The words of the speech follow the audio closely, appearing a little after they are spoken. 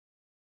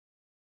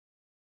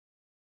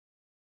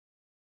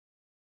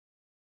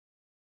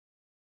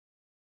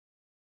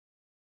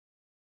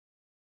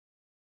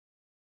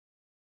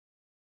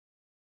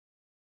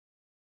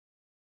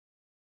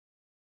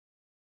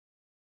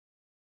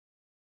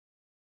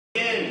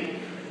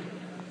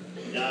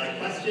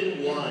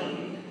Question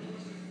 1.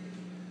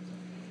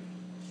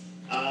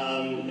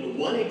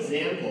 One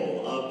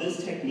example of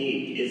this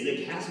technique is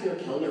the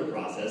Kastner-Kellner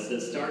process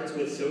that starts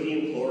with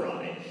sodium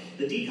chloride.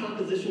 The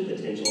decomposition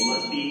potential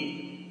must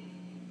be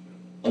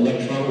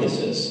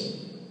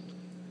electrolysis.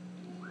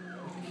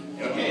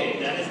 Okay,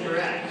 that is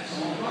correct.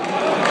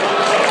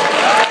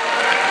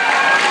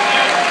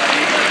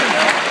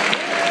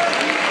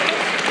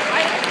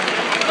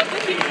 But the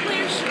team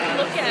players should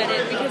look at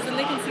it because then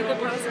they can see the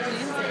possible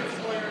answers.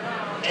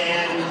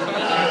 And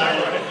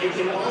you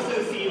can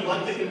also see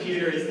what the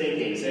computer is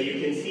thinking. So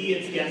you can see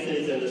its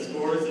guesses and the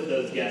scores of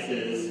those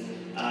guesses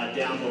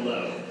down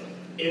below.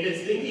 If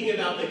it's thinking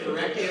about the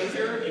correct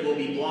answer, it will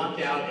be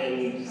blocked out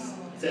and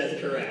says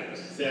correct.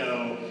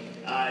 So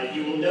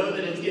you will know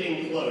that it's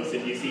getting close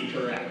if you see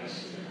correct.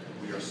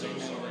 We are so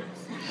sorry.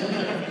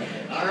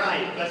 All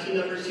right, question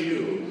number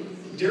 2.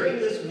 During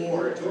this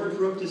war, George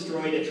Rook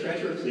destroyed a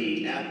treasure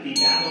fleet at the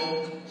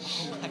Battle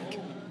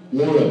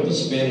War of the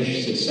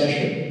Spanish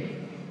Succession.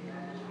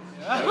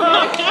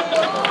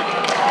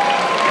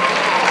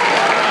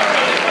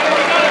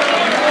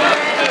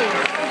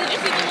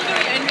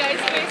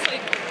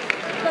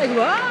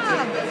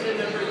 Wow!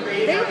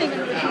 They don't even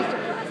have a chance to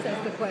process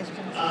the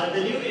questions.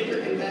 The New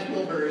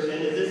Interconfessional Version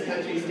is this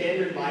country's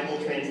standard Bible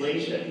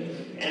translation,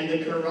 and the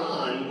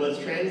Quran was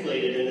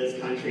translated in this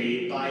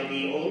country by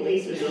the only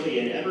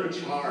civilian ever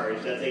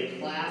charged as a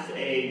Class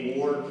A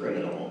war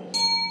criminal.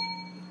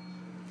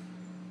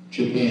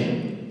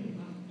 Japan.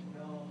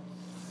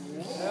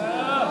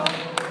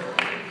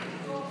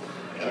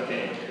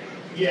 Okay.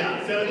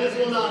 Yeah, so this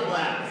will not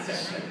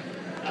last.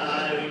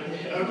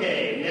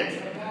 Okay, next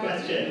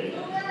question.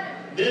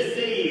 This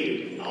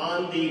city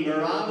on the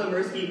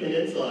Murmansk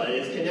Peninsula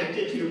is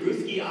connected to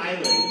Ruski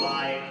Island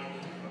by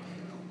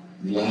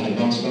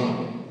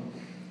Vladivostok.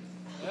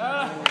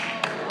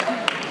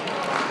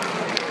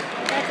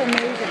 That's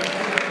amazing.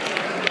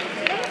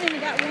 They only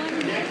got one.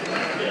 Next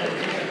question.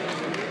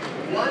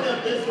 One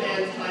of this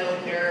man's title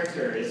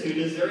characters who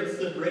deserts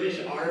the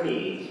British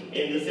Army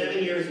in the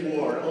 7 Years'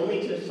 War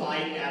only to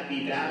fight at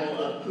the Battle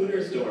of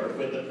Kunersdorf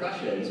with the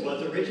Prussians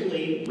was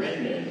originally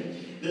Redmond.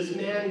 This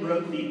man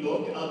wrote the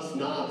Book of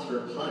Snobs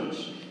for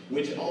Punch,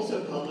 which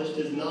also published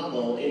his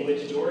novel in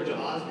which George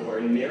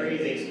Osborne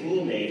marries a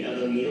schoolmate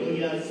of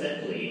Amelia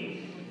Sedley.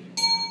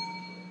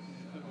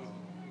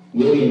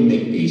 William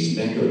Makepeace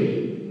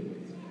Thackeray.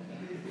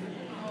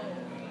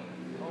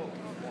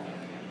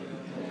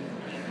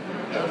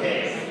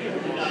 Okay,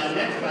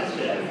 next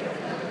question.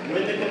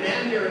 When the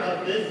commander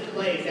of this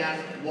place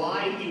asked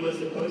why he was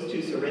supposed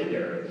to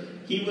surrender,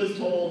 he was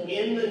told,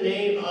 "In the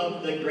name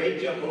of the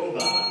great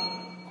Jehovah."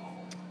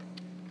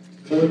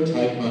 Fort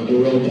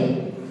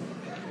Ticonderoga.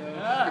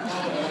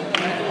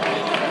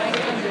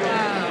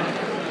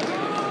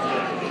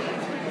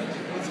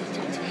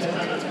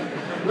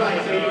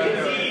 Right, so you can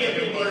see if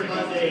people are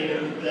buzzing,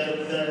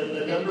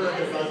 the number of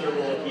the buzzer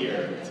will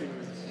appear.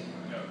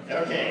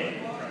 Okay,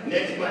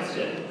 next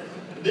question.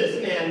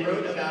 This man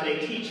wrote about a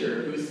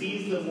teacher who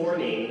sees the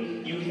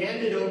warning, "You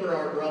handed over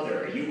our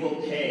brother, you will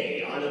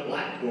pay," on a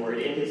blackboard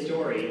in his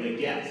story, The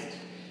Guest.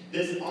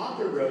 This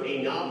author wrote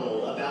a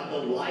novel about the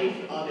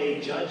life of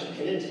a judge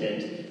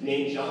penitent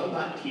named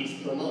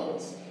Jean-Baptiste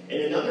Clemence.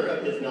 In another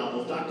of his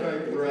novels,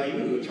 Dr.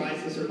 Rayu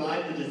tries to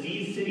survive the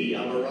diseased city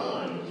of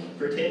Iran.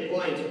 For 10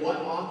 points, what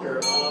author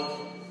of...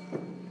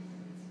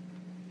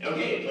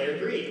 Okay, player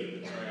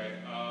 3.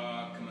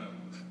 Alright, come on.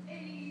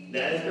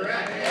 That is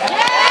correct.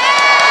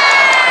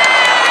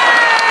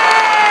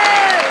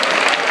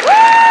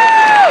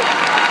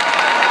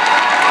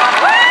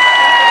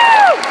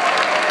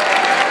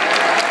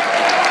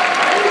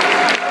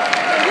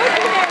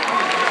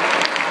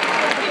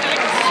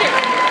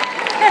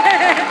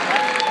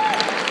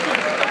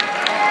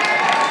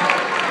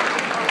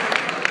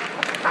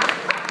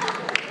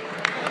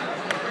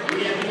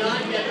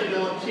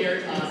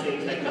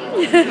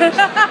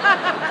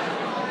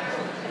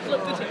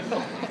 Flip the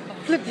table.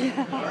 Flip the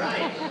table. All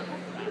right.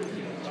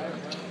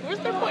 Where's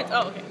their points?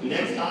 Oh, okay.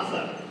 Next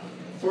toss-up.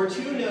 For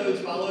 2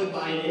 nodes followed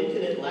by an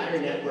infinite ladder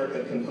network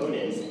of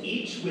components,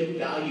 each with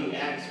value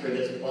x for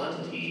this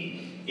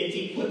quantity, its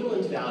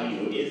equivalent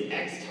value is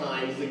x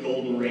times the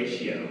golden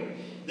ratio.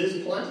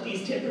 This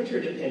quantity's temperature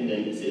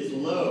dependence is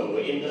low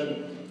in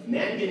the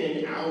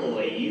manganese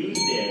alloy used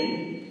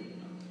in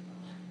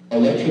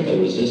electrical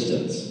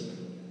resistance.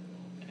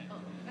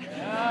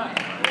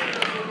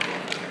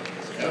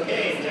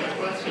 Okay, next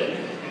question.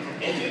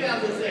 In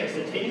 2006,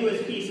 a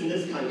tenuous peace in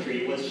this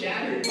country was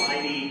shattered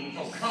by the...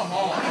 Oh, come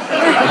on!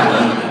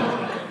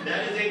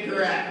 That is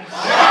incorrect.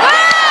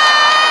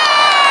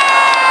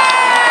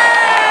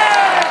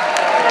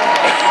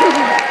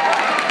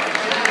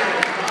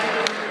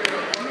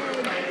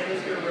 Prime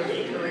Minister Rafi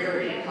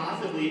Hariri,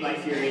 possibly by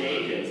Syrian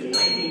agents in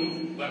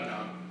 19...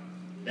 Lebanon.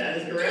 That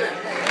is correct.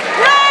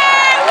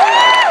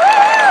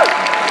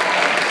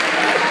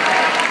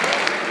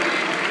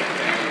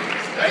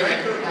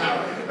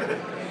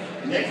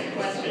 Next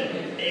question.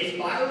 A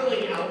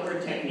spiraling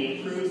outward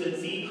technique proves that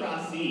Z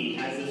cross Z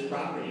has this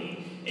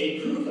property.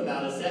 A proof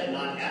about a set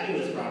not having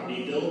this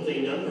property builds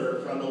a number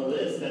from a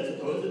list that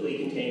supposedly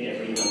contained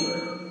every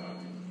number.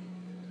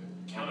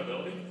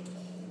 Countability?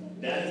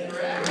 That is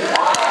correct.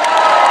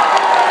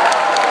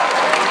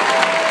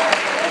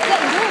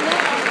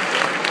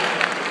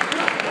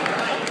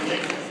 Alright,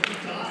 next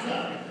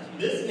toss-up.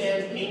 This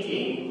man's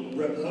painting,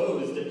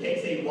 Repose,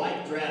 depicts a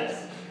white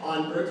dress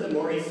on Bertha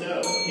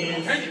Morisot.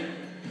 His...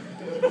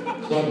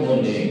 Club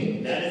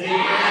Monday. That is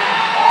incorrect.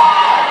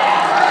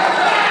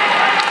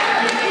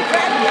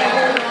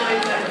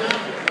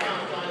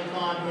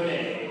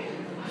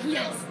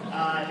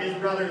 His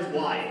brother's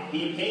wife.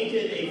 He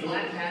painted a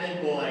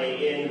black-hatted boy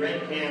in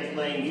red pants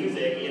playing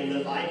music in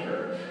the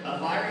Viper. A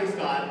firing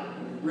shot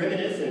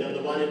reminiscent of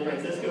the one in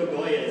Francisco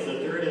Goya's The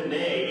 3rd of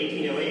May,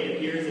 1808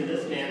 appears in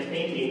this man's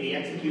painting, The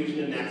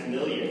Execution of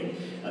Maximilian.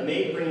 A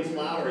maid brings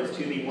flowers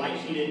to the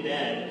white-sheeted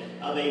bed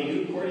of a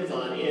nude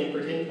courtesan in,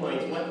 for 10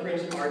 points, what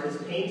French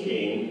artist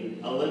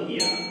painting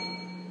Olympia?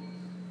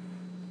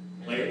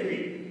 Player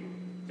 3.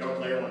 Or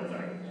player 1,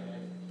 sorry.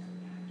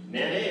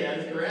 Manet, that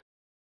is correct.